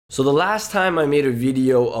So the last time I made a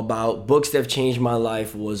video about books that have changed my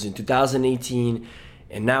life was in 2018,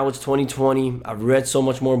 and now it's 2020. I've read so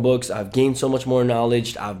much more books, I've gained so much more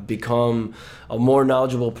knowledge, I've become a more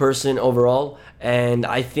knowledgeable person overall, and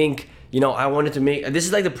I think I wanted to make this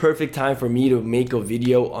is like the perfect time for me to make a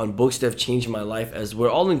video on books that have changed my life, as we're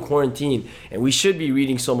all in quarantine and we should be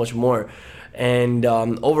reading so much more. And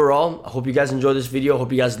overall, I hope you guys enjoyed this video. I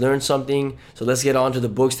hope you guys learned something. So let's get on to the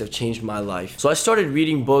books that have changed my life. So I started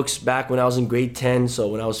reading books back when I was in grade 10, so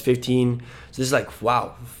when I was 15. So this is like,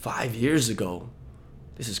 wow, 5 years ago.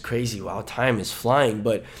 This is crazy. Wow, time is flying.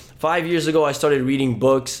 But 5 years ago, I started reading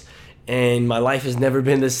books, and my life has never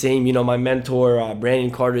been the same. My mentor,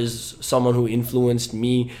 Brandon Carter, is someone who influenced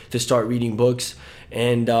me to start reading books.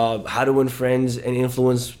 And How to Win Friends and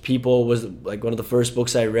Influence People was like one of the first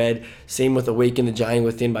books I read. Same with Awaken the Giant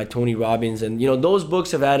Within by Tony Robbins. And those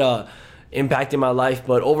books have had a impact in my life.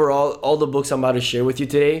 But overall, all the books I'm about to share with you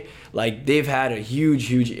today, like, they've had a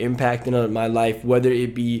huge impact in my life, whether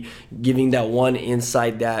it be giving that one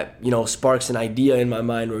insight that sparks an idea in my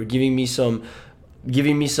mind, or giving me some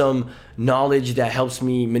knowledge that helps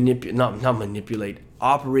me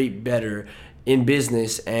operate better in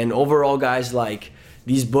business. And overall, guys, like,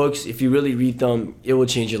 these books, if you really read them, it will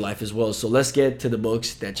change your life as well. So let's get to the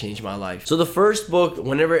books that changed my life. So the first book,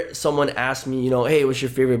 whenever someone asks me, hey, what's your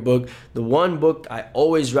favorite book? The one book I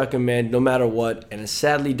always recommend, no matter what, and I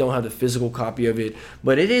sadly don't have the physical copy of it,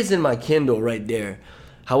 but it is in my Kindle right there.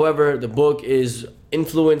 However, the book is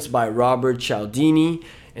Influence by Robert Cialdini.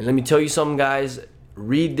 And let me tell you something, guys,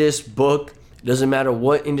 read this book. It doesn't matter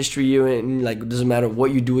what industry you're in, like, it doesn't matter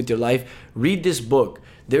what you do with your life, read this book.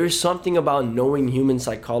 There is something about knowing human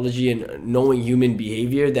psychology and knowing human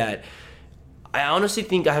behavior that I honestly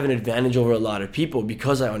think I have an advantage over a lot of people,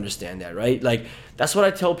 because I understand that, right? Like, that's what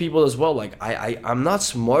I tell people as well. Like, I'm not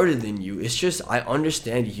smarter than you. It's just I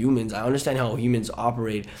understand humans. I understand how humans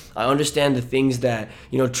operate. I understand the things that,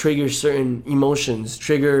 trigger certain emotions,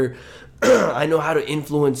 I know how to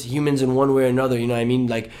influence humans in one way or another, you know what I mean?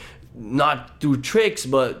 Like, not through tricks,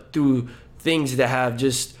 but through things that have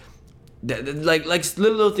just like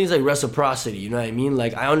little things like reciprocity, you know what I mean?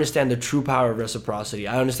 Like, I understand the true power of reciprocity.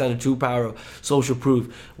 I understand the true power of social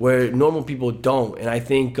proof, where normal people don't. And I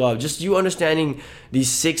think just you understanding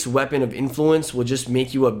these 6 weapons of influence will just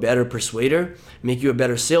make you a better persuader, make you a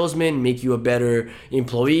better salesman, make you a better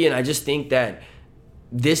employee. And I just think that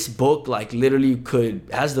this book, like, literally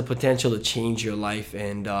has the potential to change your life.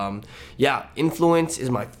 And Influence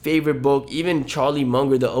is my favorite book. Even Charlie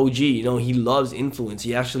Munger, the OG, he loves influence.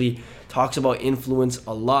 He actually talks about influence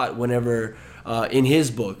a lot whenever in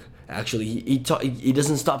his book. Actually, he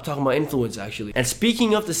doesn't stop talking about influence, actually. And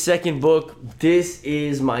speaking of the second book, this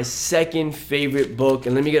is my second favorite book.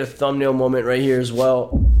 And let me get a thumbnail moment right here as well.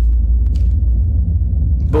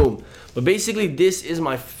 Boom. But basically, this is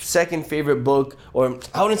my second favorite book, or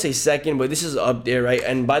I wouldn't say second, but this is up there, right?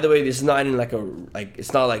 And by the way, this is not in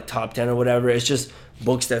it's not like top 10 or whatever. It's just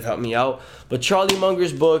books that helped me out. But Charlie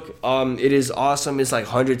Munger's book, it is awesome. It's like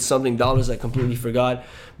 $100-something. I completely forgot.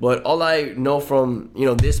 But all I know from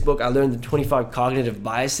this book, I learned the 25 cognitive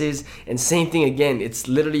biases. And same thing again, it's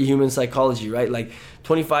literally human psychology, right? Like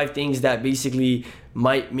 25 things that basically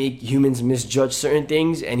might make humans misjudge certain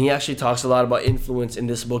things. And he actually talks a lot about influence in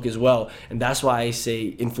this book as well. And that's why I say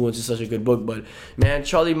Influence is such a good book. But man,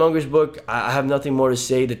 Charlie Munger's book, I have nothing more to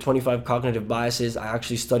say. The 25 cognitive biases, I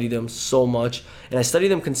actually study them so much. And I study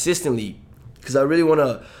them consistently because I really want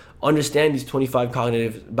to understand these 25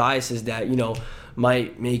 cognitive biases that,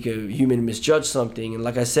 might make a human misjudge something. And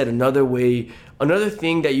like I said, another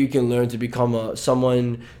thing that you can learn to become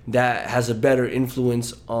someone that has a better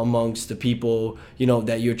influence amongst the people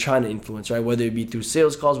that you're trying to influence, right? Whether it be through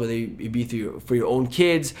sales calls, whether it be for your own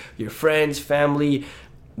kids, your friends, family.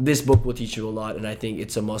 This book will teach you a lot, and I think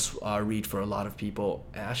it's a must read for a lot of people.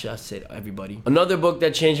 Actually, I said everybody. Another book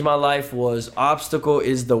that changed my life was Obstacle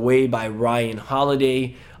is the Way by Ryan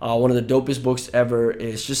Holiday. One of the dopest books ever.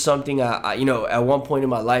 It's just something at one point in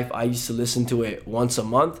my life, I used to listen to it once a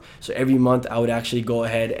month. So every month I would actually go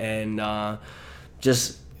ahead and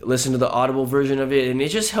just listen to the audible version of it, and it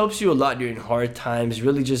just helps you a lot during hard times,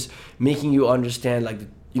 really just making you understand like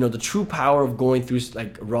the true power of going through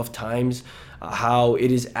like rough times, how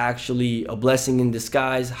it is actually a blessing in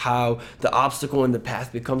disguise, how the obstacle in the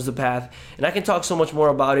path becomes the path. And I can talk so much more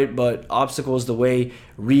about it, but Obstacle is the Way.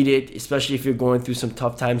 Read it, especially if you're going through some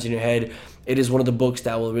tough times in your head. It is one of the books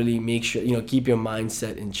that will really make sure, keep your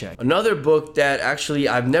mindset in check. Another book that actually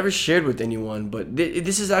I've never shared with anyone, but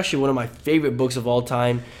this is actually one of my favorite books of all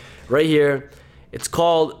time, right here. It's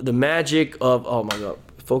called The Magic of, oh my God,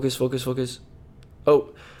 focus.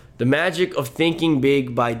 Oh, The Magic of Thinking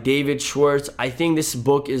Big by David Schwartz. I think this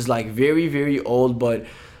book is like very, very old, but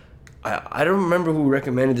I don't remember who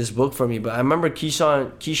recommended this book for me, but I remember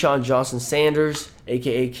Keyshawn Johnson Sanders,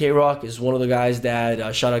 aka K-Rock, is one of the guys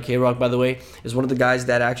that, shout out K-Rock by the way, is one of the guys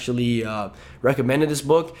that actually recommended this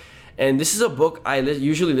book. And this is a book I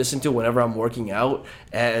usually listen to whenever I'm working out,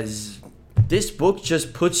 as this book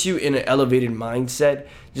just puts you in an elevated mindset,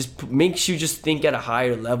 just makes you just think at a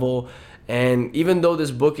higher level. And even though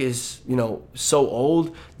this book is, so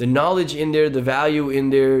old, the knowledge in there, the value in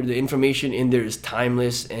there, the information in there is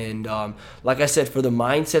timeless. And like I said, for the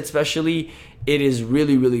mindset especially, it is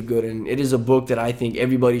really, really good. And it is a book that I think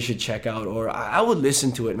everybody should check out, or I would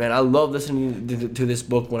listen to it, man. I love listening to this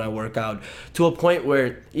book when I work out, to a point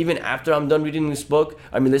where even after I'm done reading this book,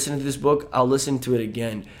 listening to this book, I'll listen to it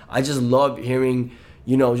again. I just love hearing,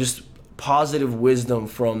 just positive wisdom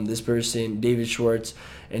from this person, David Schwartz,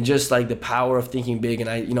 and just like the power of thinking big. And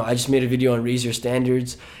I just made a video on Raise Your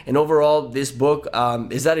Standards, and overall this book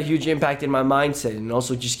has had a huge impact in my mindset, and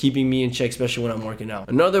also just keeping me in check, especially when I'm working out.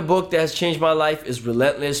 Another book that has changed my life is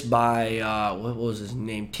Relentless by what was his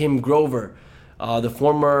name, Tim Grover, the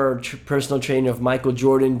former personal trainer of Michael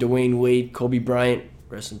Jordan, Dwayne Wade, Kobe Bryant,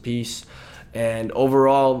 rest in peace. And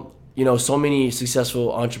overall, so many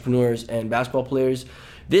successful entrepreneurs and basketball players.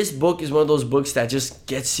 This book is one of those books that just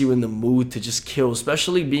gets you in the mood to just kill,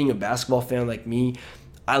 especially being a basketball fan like me.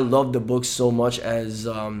 I love the book so much, as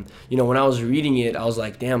when I was reading it, I was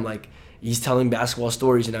like, damn, like he's telling basketball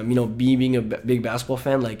stories, and I'm being a big basketball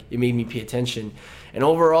fan, like it made me pay attention. And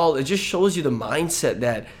overall, it just shows you the mindset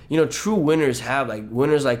that true winners have, like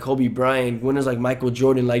winners like Kobe Bryant, winners like Michael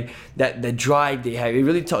Jordan, like that drive they have. It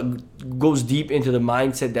really goes deep into the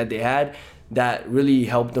mindset that they had, that really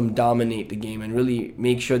helped them dominate the game and really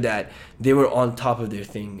make sure that they were on top of their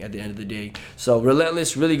thing at the end of the day. So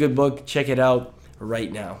Relentless, really good book. Check it out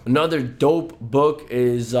right now. Another dope book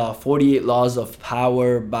is 48 Laws of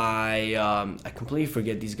Power by, I completely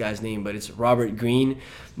forget these guys' name, but it's Robert Greene.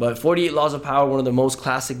 But 48 Laws of Power, one of the most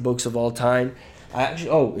classic books of all time.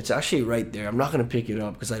 It's actually right there. I'm not going to pick it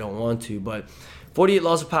up because I don't want to, but 48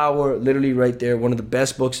 Laws of Power, literally right there. One of the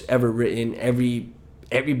best books ever written.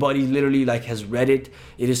 Everybody literally has read it.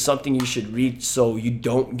 It is something you should read so you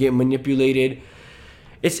don't get manipulated.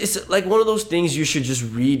 It's like one of those things you should just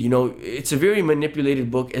read. It's a very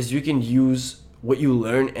manipulated book, as you can use what you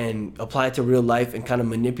learn and apply it to real life and kind of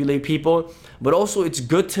manipulate people. But also it's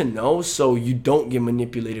good to know so you don't get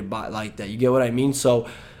manipulated by like that. You get what I mean? So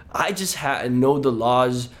I just know the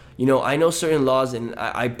laws. I know certain laws, and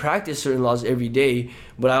I practice certain laws every day,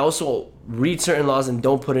 but I also read certain laws and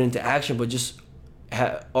don't put it into action, but just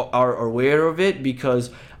are aware of it,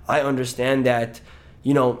 because I understand that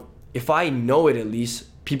if I know it, at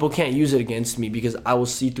least people can't use it against me, because I will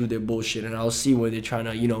see through their bullshit and I'll see where they're trying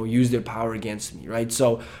to use their power against me, right?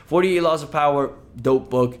 So 48 Laws of Power, dope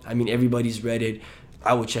book. Everybody's read it.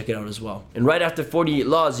 I would check it out as well. And right after 48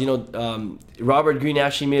 Laws, Robert Greene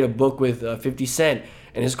actually made a book with 50 Cent,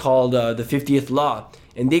 and it's called The 50th Law,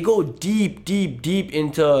 and they go deep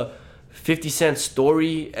into 50 Cent's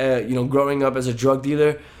story, growing up as a drug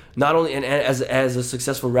dealer, not only and as a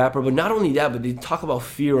successful rapper, but not only that, but they talk about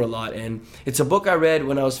fear a lot. And it's a book I read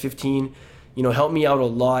when I was 15, helped me out a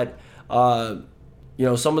lot.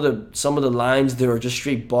 Some of the lines there are just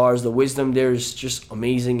straight bars. The wisdom there is just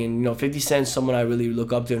amazing. And 50 Cent's someone I really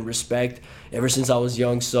look up to and respect ever since I was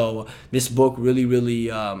young. So this book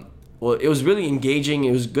really it was really engaging.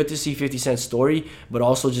 It was good to see 50 Cent's story, but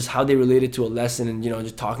also just how they related to a lesson, and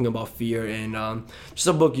just talking about fear. And just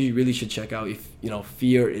a book you really should check out if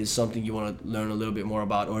fear is something you want to learn a little bit more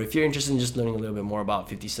about, or if you're interested in just learning a little bit more about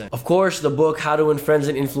 50 Cent. Of course, the book How to Win Friends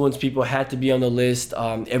and Influence People had to be on the list.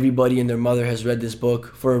 Everybody and their mother has read this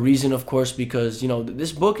book for a reason, of course, because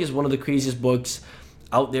this book is one of the craziest books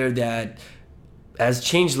out there that has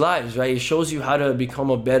changed lives, right? It shows you how to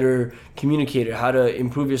become a better communicator, how to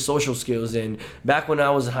improve your social skills. And back when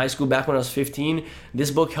I was in high school, back when I was 15,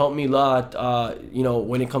 this book helped me a lot,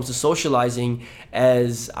 when it comes to socializing,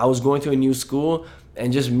 as I was going to a new school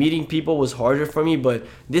and just meeting people was harder for me. But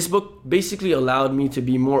this book basically allowed me to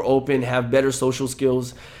be more open, have better social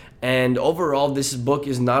skills. And overall, this book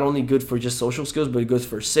is not only good for just social skills, but good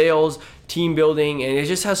for sales, team building, and it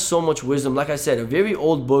just has so much wisdom. Like I said, a very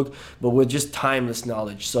old book, but with just timeless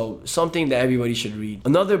knowledge. So something that everybody should read.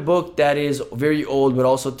 Another book that is very old, but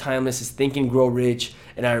also timeless, is Think and Grow Rich.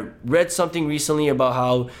 And I read something recently about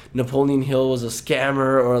how Napoleon Hill was a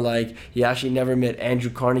scammer, or like he actually never met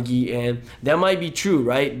Andrew Carnegie. And that might be true,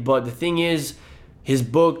 right? But the thing is, his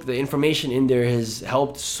book, the information in there has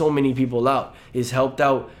helped so many people out. It's helped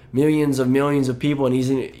out millions of people, and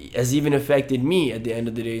has even affected me at the end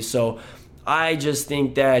of the day. So I just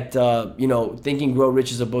think that Think and Grow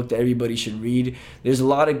Rich is a book that everybody should read. There's a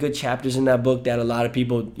lot of good chapters in that book that a lot of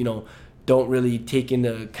people don't really take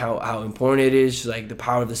into account how important it is, like the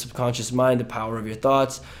power of the subconscious mind, the power of your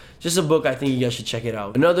thoughts. Just a book, I think you guys should check it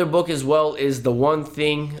out. Another book as well is The One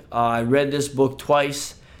Thing. I read this book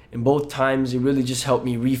twice, and both times it really just helped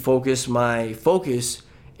me refocus my focus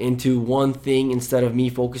into one thing instead of me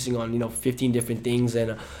focusing on 15 different things.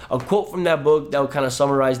 And a quote from that book that would kind of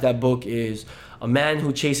summarize that book is, "A man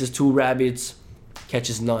who chases 2 rabbits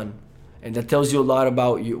catches none." And that tells you a lot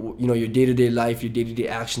about your day-to-day life, your day-to-day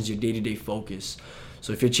actions, your day-to-day focus.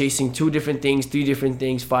 So if you're chasing 2 different things, 3 different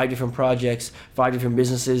things, 5 different projects, 5 different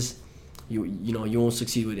businesses, you won't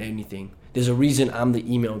succeed with anything. There's a reason I'm the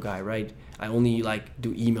email guy, right? I only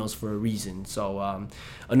do emails for a reason. So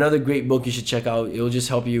another great book you should check out. It'll just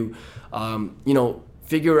help you,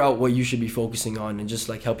 figure out what you should be focusing on, and just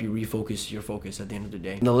help you refocus your focus at the end of the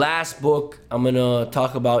day. And the last book I'm gonna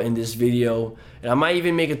talk about in this video, and I might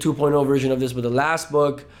even make a 2.0 version of this, but the last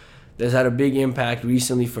book that's had a big impact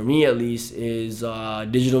recently, for me at least, is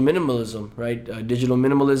Digital Minimalism, right? Digital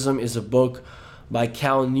Minimalism is a book by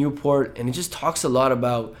Cal Newport, and it just talks a lot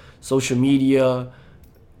about social media,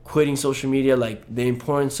 quitting social media, the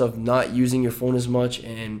importance of not using your phone as much.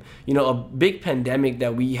 And a big pandemic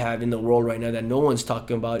that we have in the world right now that no one's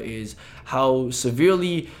talking about is how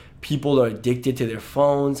severely people are addicted to their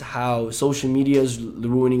phones, how social media is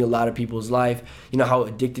ruining a lot of people's life, how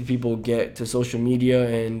addicted people get to social media.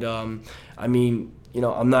 And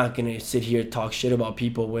I'm not gonna sit here and talk shit about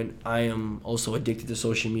people when I am also addicted to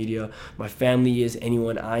social media. My family is,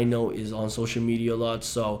 anyone I know is on social media a lot.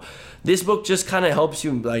 So this book just kind of helps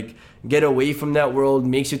you get away from that world,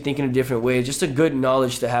 makes you think in a different way. Just a good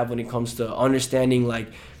knowledge to have when it comes to understanding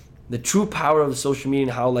the true power of the social media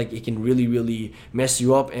and how it can really, really mess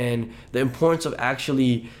you up, and the importance of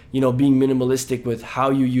actually being minimalistic with how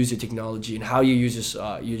you use your technology and how you use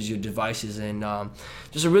your devices. And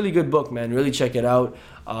just a really good book, man. Really check it out.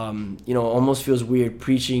 Almost feels weird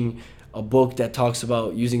preaching a book that talks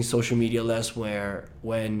about using social media less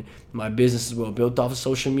when my business is well built off of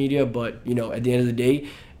social media. But at the end of the day,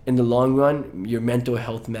 in the long run, your mental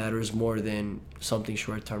health matters more than something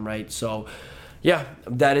short term, right? So yeah,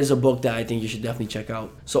 that is a book that I think you should definitely check out.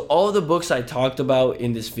 So all of the books I talked about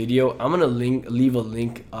in this video, I'm gonna leave a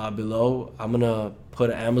link below. I'm gonna put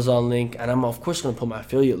an Amazon link, and I'm of course gonna put my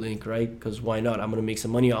affiliate link, right? Because why not? I'm gonna make some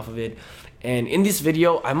money off of it. And in this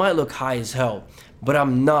video, I might look high as hell, but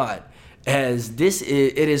I'm not, as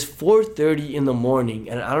it is 4:30 in the morning,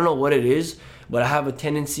 and I don't know what it is, but I have a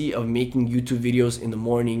tendency of making YouTube videos in the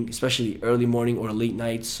morning, especially early morning or late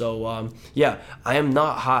night. So yeah, I am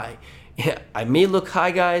not high. Yeah, I may look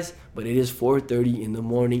high, guys, but it is 4:30 in the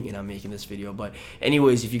morning and I'm making this video. But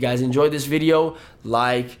anyways, if you guys enjoyed this video,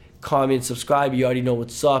 like, comment, subscribe. You already know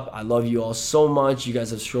what's up. I love you all so much. You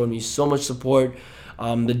guys have shown me so much support.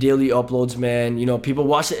 The daily uploads, man, people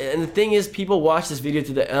watch it, and the thing is, people watch this video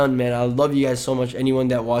to the end, man. I love you guys so much, anyone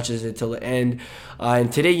that watches it till the end.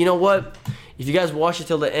 And today, you know what, if you guys watch it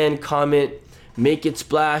till the end, comment, make it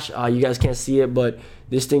splash. You guys can't see it, but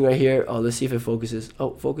this thing right here, let's see if it focuses.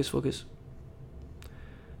 Oh, focus.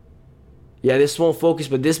 Yeah, this won't focus,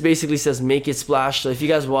 but this basically says make it splash. So if you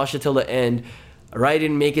guys watch it till the end, write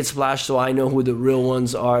in make it splash so I know who the real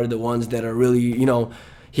ones are, the ones that are really,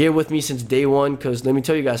 here with me since day one. Because let me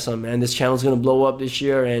tell you guys something, man, this channel's gonna blow up this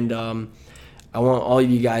year, and I want all of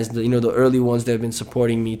you guys, the early ones that have been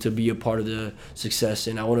supporting me, to be a part of the success,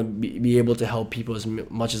 and I want to be able to help people as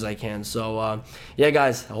much as I can. So yeah,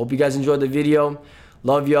 guys, I hope you guys enjoyed the video.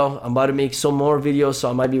 Love y'all. I'm about to make some more videos, so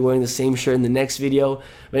I might be wearing the same shirt in the next video.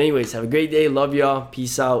 But anyways, have a great day. Love y'all.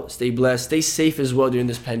 Peace out. Stay blessed. Stay safe as well during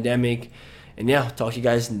this pandemic. And yeah, talk to you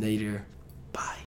guys later. Bye.